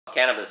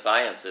Cannabis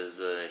science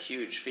is a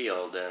huge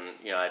field, and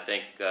I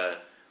think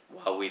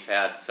while we've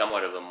had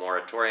somewhat of a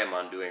moratorium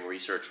on doing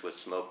research with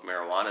smoked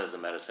marijuana as a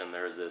medicine,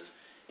 there's this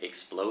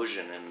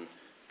explosion in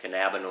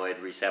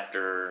cannabinoid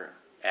receptor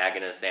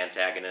agonists,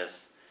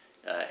 antagonists,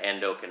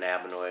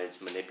 endo-cannabinoids,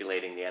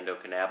 manipulating the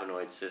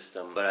endo-cannabinoid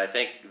system. But I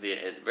think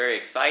it's very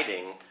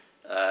exciting,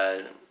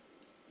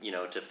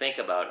 to think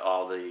about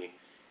all the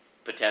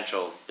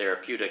potential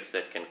therapeutics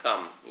that can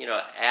come.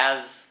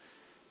 As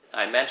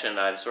I mentioned,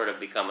 I've sort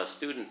of become a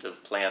student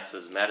of plants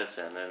as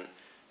medicine, and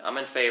I'm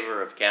in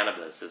favor of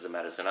cannabis as a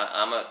medicine.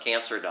 I'm a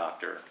cancer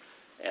doctor,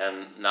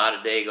 and not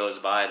a day goes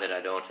by that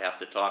I don't have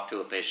to talk to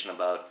a patient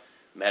about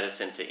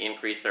medicine to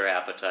increase their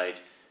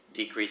appetite,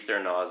 decrease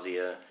their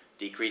nausea,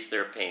 decrease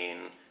their pain,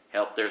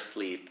 help their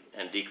sleep,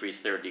 and decrease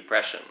their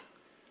depression.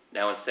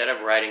 Now, instead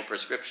of writing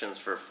prescriptions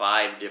for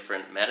 5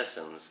 different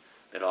medicines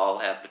that all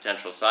have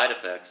potential side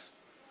effects,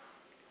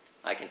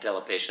 I can tell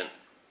a patient,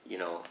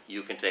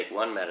 you can take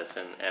one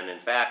medicine, and in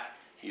fact,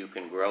 you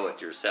can grow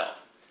it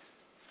yourself.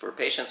 For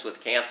patients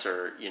with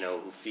cancer,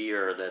 who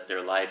fear that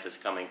their life is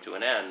coming to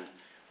an end,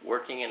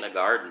 working in a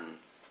garden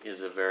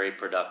is a very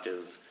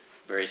productive,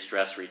 very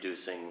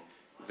stress-reducing,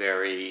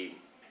 very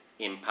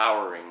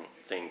empowering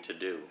thing to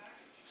do.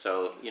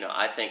 So,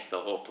 I think the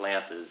whole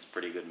plant is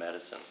pretty good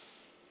medicine.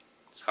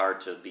 It's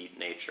hard to beat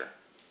nature.